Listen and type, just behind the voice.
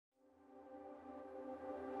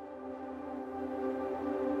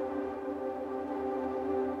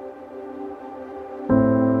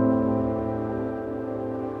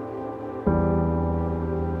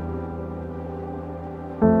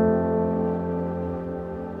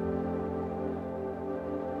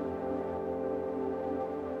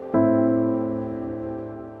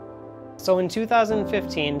So in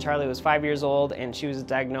 2015, Charlie was 5 years old and she was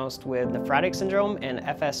diagnosed with nephrotic syndrome and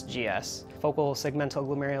FSGS, focal segmental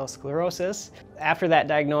glomerulosclerosis. After that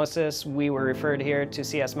diagnosis, we were referred here to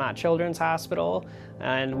CS Mott Children's Hospital,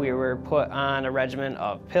 and we were put on a regimen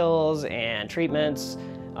of pills and treatments,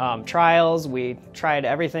 trials. We tried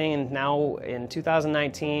everything, and now in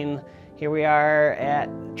 2019, here we are at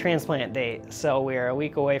transplant date. So we are a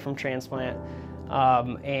week away from transplant.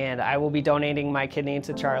 And I will be donating my kidney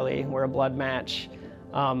to Charlie. We're a blood match.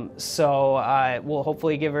 So we'll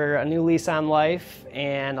hopefully give her a new lease on life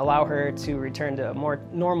and allow her to return to a more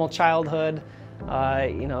normal childhood,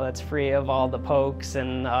 that's free of all the pokes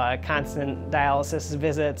and constant dialysis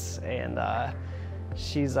visits. And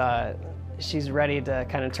she's ready to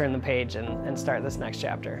kind of turn the page and start this next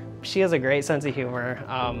chapter. She has a great sense of humor.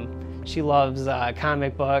 She loves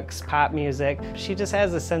comic books, pop music. She just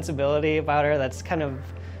has a sensibility about her that's kind of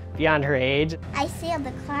beyond her age. I sailed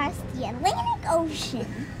across the Atlantic Ocean.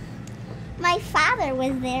 My father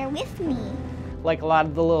was there with me. Like a lot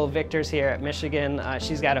of the little victors here at Michigan,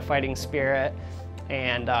 she's got a fighting spirit,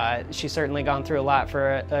 and she's certainly gone through a lot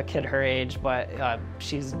for a kid her age, but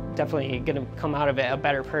she's definitely gonna come out of it a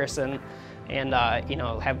better person and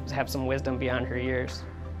have some wisdom beyond her years.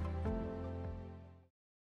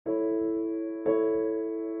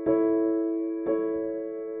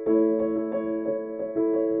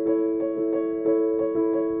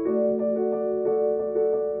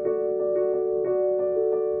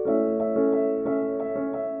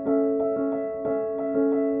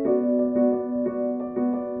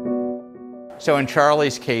 So in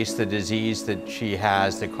Charlie's case, the disease that she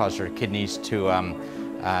has that caused her kidneys to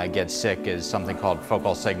get sick is something called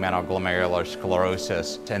focal segmental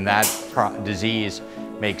glomerulosclerosis. And that disease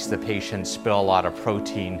makes the patient spill a lot of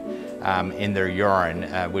protein in their urine,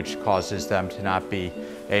 which causes them to not be,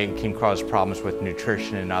 it can cause problems with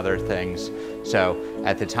nutrition and other things. So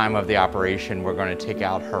at the time of the operation, we're going to take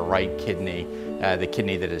out her right kidney, the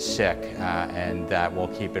kidney that is sick, and that will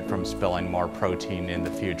keep it from spilling more protein in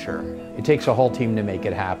the future. It takes a whole team to make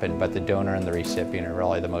it happen, but the donor and the recipient are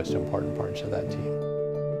really the most important parts of that team.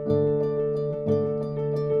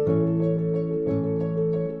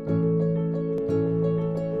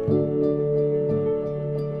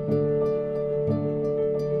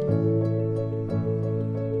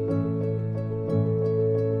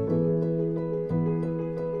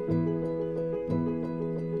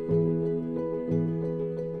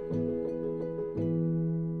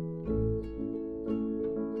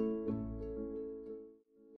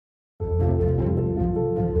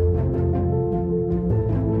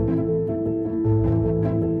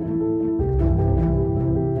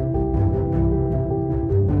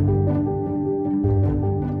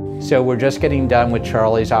 So we're just getting done with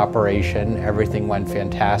Charlie's operation. Everything went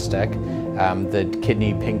fantastic. The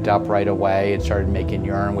kidney pinked up right away. It started making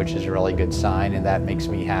urine, which is a really good sign, and that makes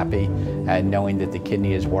me happy. And knowing that the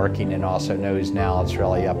kidney is working, and also knows now it's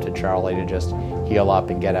really up to Charlie to just heal up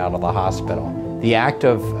and get out of the hospital. The act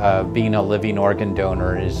of being a living organ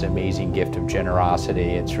donor is an amazing gift of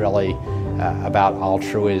generosity. It's really about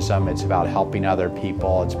altruism. It's about helping other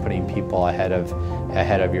people. It's putting people ahead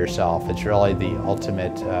of yourself. It's really the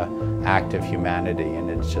ultimate act of humanity, and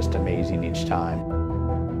it's just amazing each time.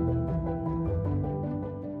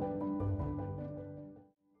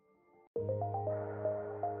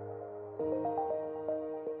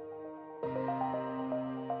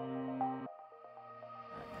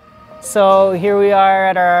 So here we are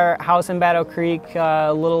at our house in Battle Creek,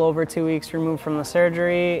 a little over 2 weeks removed from the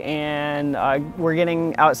surgery, and we're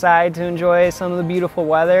getting outside to enjoy some of the beautiful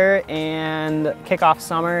weather and kick off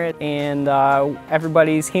summer, and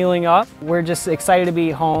everybody's healing up. We're just excited to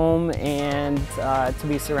be home and to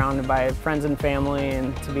be surrounded by friends and family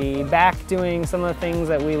and to be back doing some of the things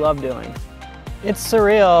that we love doing. It's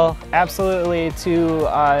surreal, absolutely,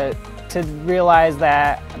 to realize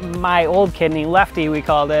that my old kidney, lefty we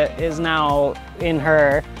called it, is now in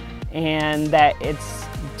her, and that it's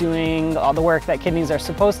doing all the work that kidneys are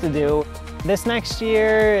supposed to do. This next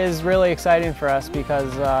year is really exciting for us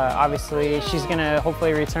because obviously she's going to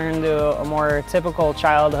hopefully return to a more typical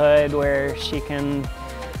childhood where she can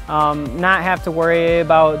not have to worry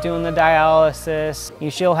about doing the dialysis.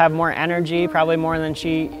 She'll have more energy, probably more than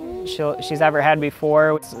she's ever had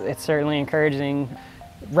before. It's certainly encouraging.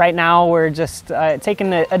 Right now we're just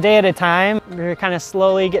taking a day at a time. We're kind of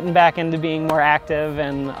slowly getting back into being more active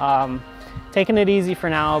and taking it easy for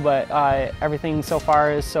now, but everything so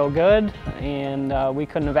far is so good, and we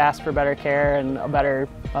couldn't have asked for better care and a better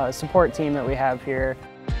support team that we have here.